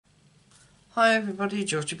Hi everybody,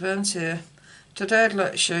 Georgie Burns here. Today I'd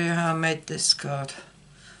like to show you how I made this card.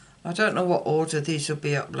 I don't know what order these will be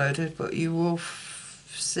uploaded, but you will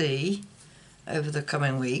see over the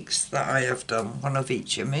coming weeks that I have done one of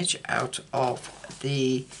each image out of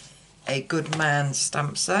the A Good Man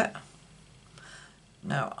stamp set.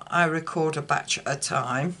 Now I record a batch at a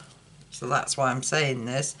time, so that's why I'm saying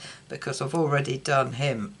this, because I've already done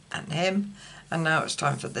him, and now it's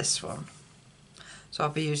time for this one. So I'll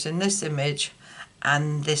be using this image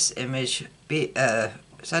and this image,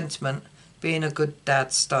 sentiment, being a good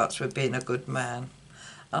dad starts with being a good man.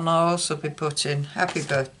 And I'll also be putting happy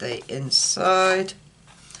birthday inside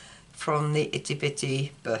from the Itty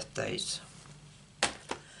Bitty Birthdays.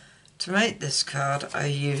 To make this card I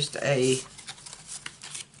used a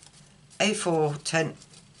A4 tent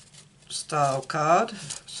style card,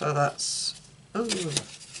 so that's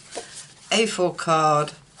A4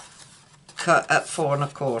 card cut at 4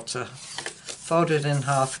 1/4, folded in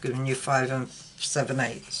half, giving you 5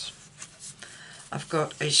 7/8. I've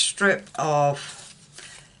got a strip of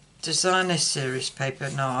designer series paper.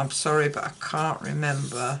 Now I'm sorry, but I can't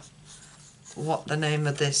remember what the name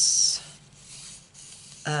of this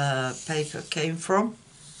paper came from.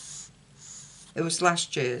 It was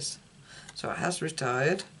last year's, so it has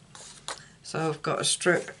retired. So I've got a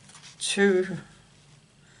strip 1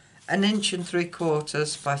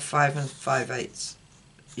 3/4 by 5 5/8.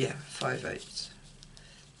 Yeah, 5/8,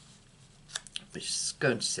 which is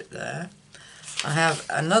going to sit there. I have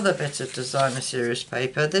another bit of designer series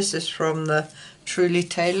paper. This is from the Truly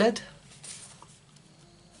Tailored,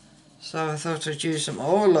 so I thought I'd use them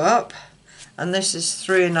all up. And this is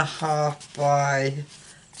 3 1/2 by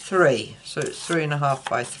 3, so it's 3 1/2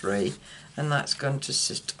 by 3, and that's going to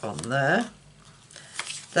sit on there.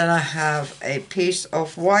 Then I have a piece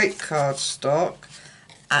of white cardstock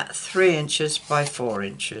at 3 inches by 4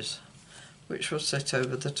 inches, which will sit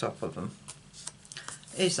over the top of them.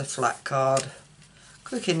 Here's a flat card,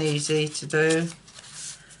 quick and easy to do.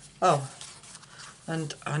 Oh,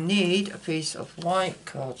 and I need a piece of white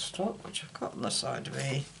cardstock, which I've got on the side of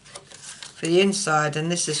me, for the inside, and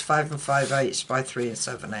this is 5 5/8 by 3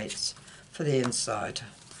 7/8 for the inside.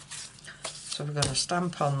 So we're going to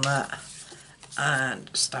stamp on that and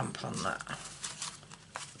stamp on that.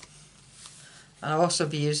 And I'll also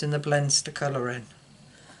be using the blends to colour in.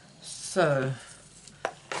 So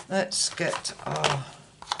let's get our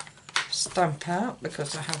stamp out,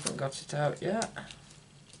 because I haven't got it out yet.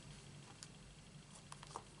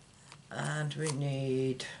 And we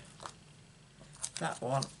need that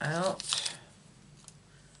one out.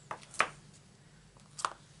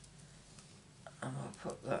 And I'll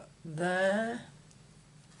put that there.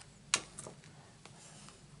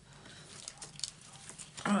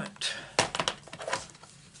 Right,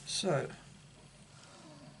 so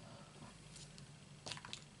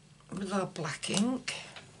with our black ink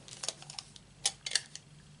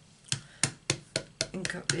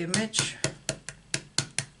up the image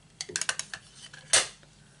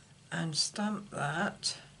and stamp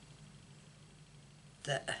that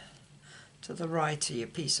there to the right of your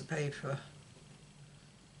piece of paper.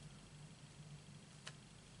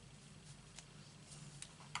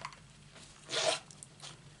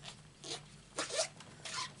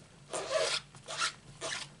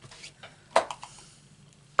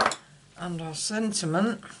 And our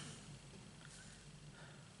sentiment,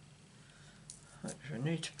 which we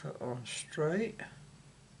need to put on straight.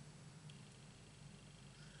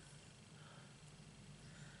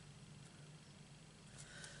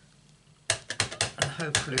 And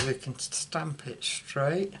hopefully we can stamp it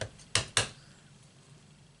straight.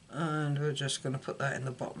 And we're just going to put that in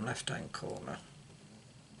the bottom left hand corner.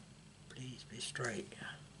 Please be straight.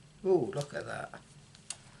 Oh, look at that.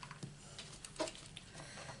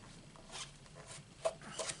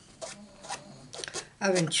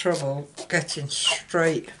 Having trouble getting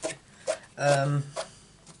straight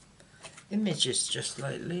images just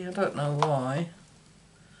lately. I don't know why.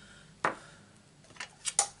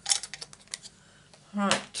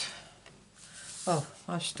 Right. Oh,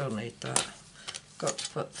 I still need that. Got to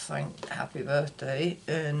put happy birthday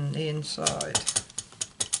in the inside.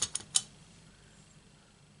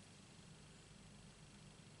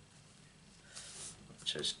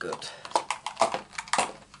 Which is good.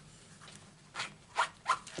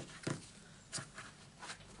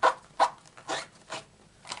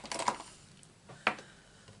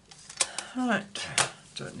 Right,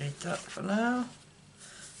 don't need that for now.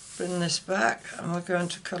 Bring this back and we're going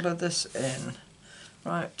to colour this in.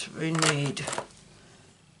 Right, we need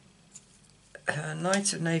a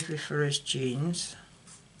night of navy for his jeans.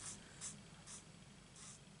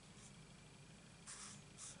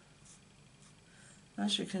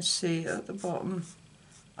 As you can see at the bottom,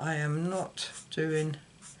 I am not doing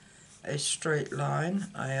a straight line,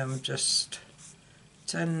 I am just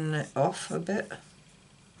turning it off a bit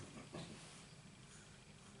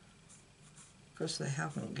because they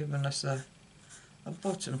haven't given us a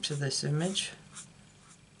bottom to this image.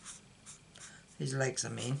 His legs, I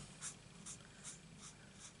mean.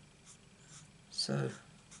 So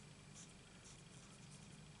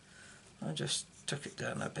I just took it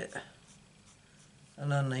down a bit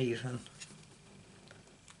and uneven.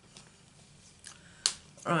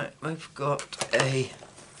 Right, we've got a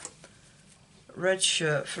red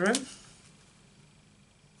shirt for him.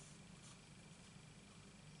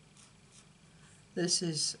 This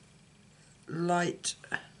is light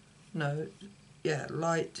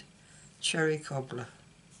cherry cobbler.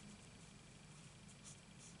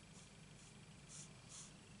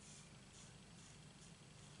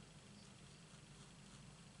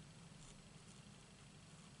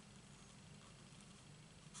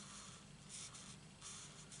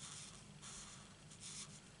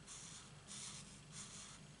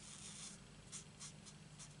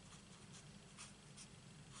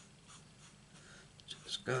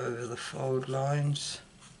 Just go over the fold lines,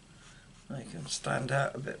 make them stand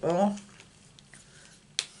out a bit more.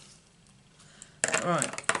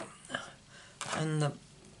 Right, and the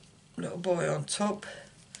little boy on top,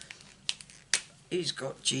 he's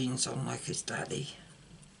got jeans on like his daddy.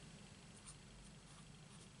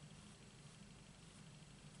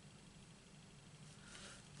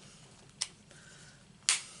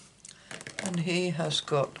 And he has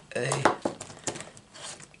got a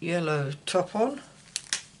yellow top on,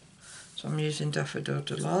 so I'm using Daffodil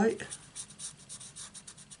Delight.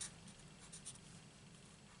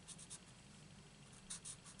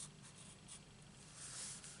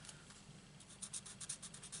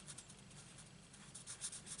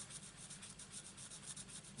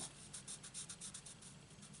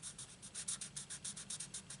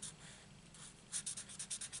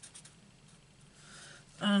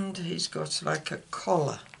 And he's got like a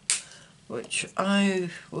collar, which I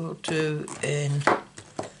will do in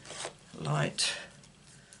light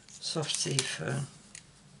soft seafoam.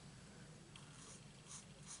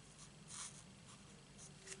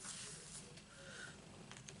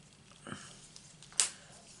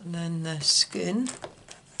 And then the skin,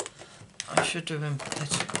 I should do in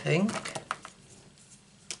little pink,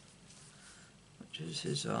 which is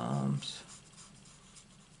his arms.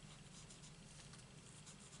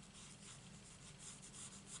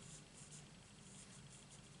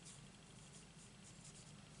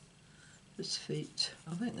 His feet,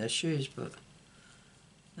 I think they're shoes, but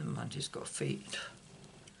never mind, he's got feet.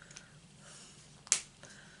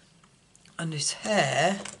 And his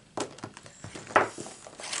hair,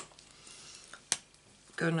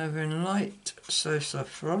 going over in light so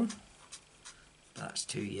saffron, that's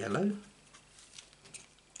too yellow,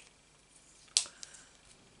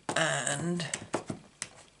 and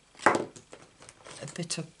a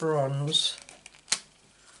bit of bronze.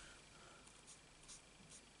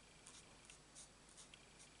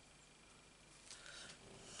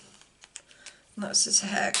 And that's his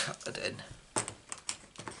hair coloured in.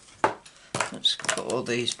 Let's put all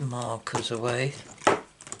these markers away.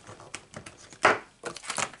 I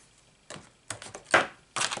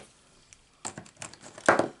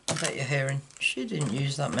bet you're hearing, she didn't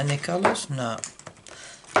use that many colours. No.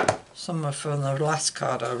 Some are from the last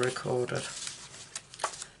card I recorded.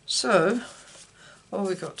 So, all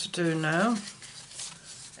we've got to do now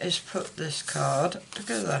is put this card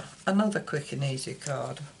together. Another quick and easy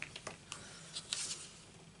card.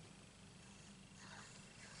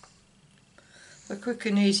 They're quick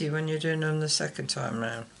and easy when you're doing them the second time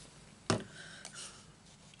round.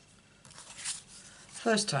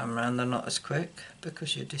 First time round they're not as quick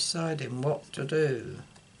because you're deciding what to do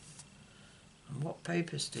and what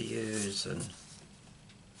papers to use and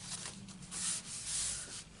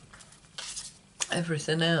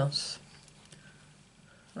everything else.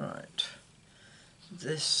 Right,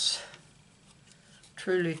 this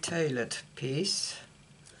truly tailored piece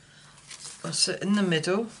will sit in the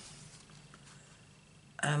middle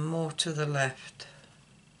and more to the left,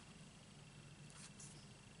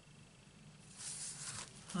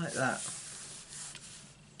 like that.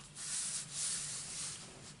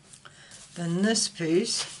 Then this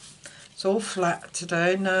piece, it's all flat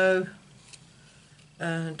today, no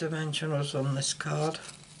dimensionals on this card.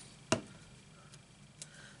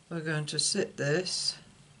 We're going to sit this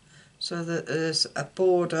so that there's a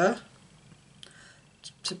border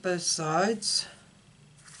to both sides.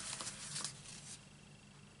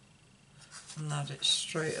 And that it's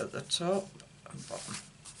straight at the top and bottom.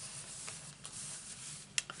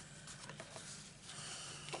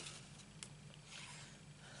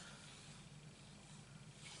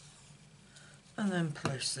 And then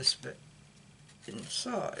place this bit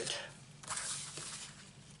inside.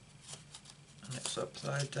 And it's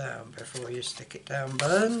upside down before you stick it down,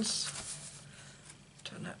 burns.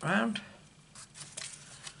 Turn it round.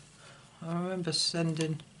 I remember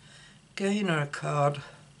sending Gaynor a card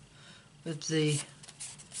with the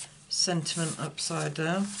sentiment upside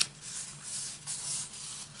down.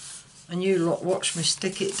 And you lot watch me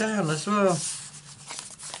stick it down as well.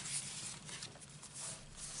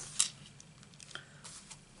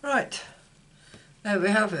 Right, there we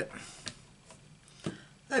have it.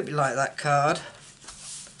 Hope you like that card.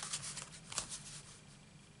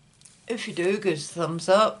 If you do, give us a thumbs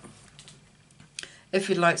up. If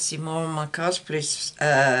you'd like to see more of my cards, please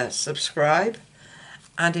subscribe.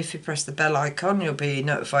 And if you press the bell icon, you'll be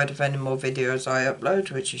notified of any more videos I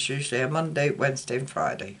upload, which is usually a Monday, Wednesday and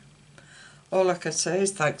Friday. All I can say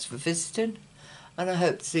is thanks for visiting, and I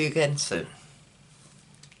hope to see you again soon.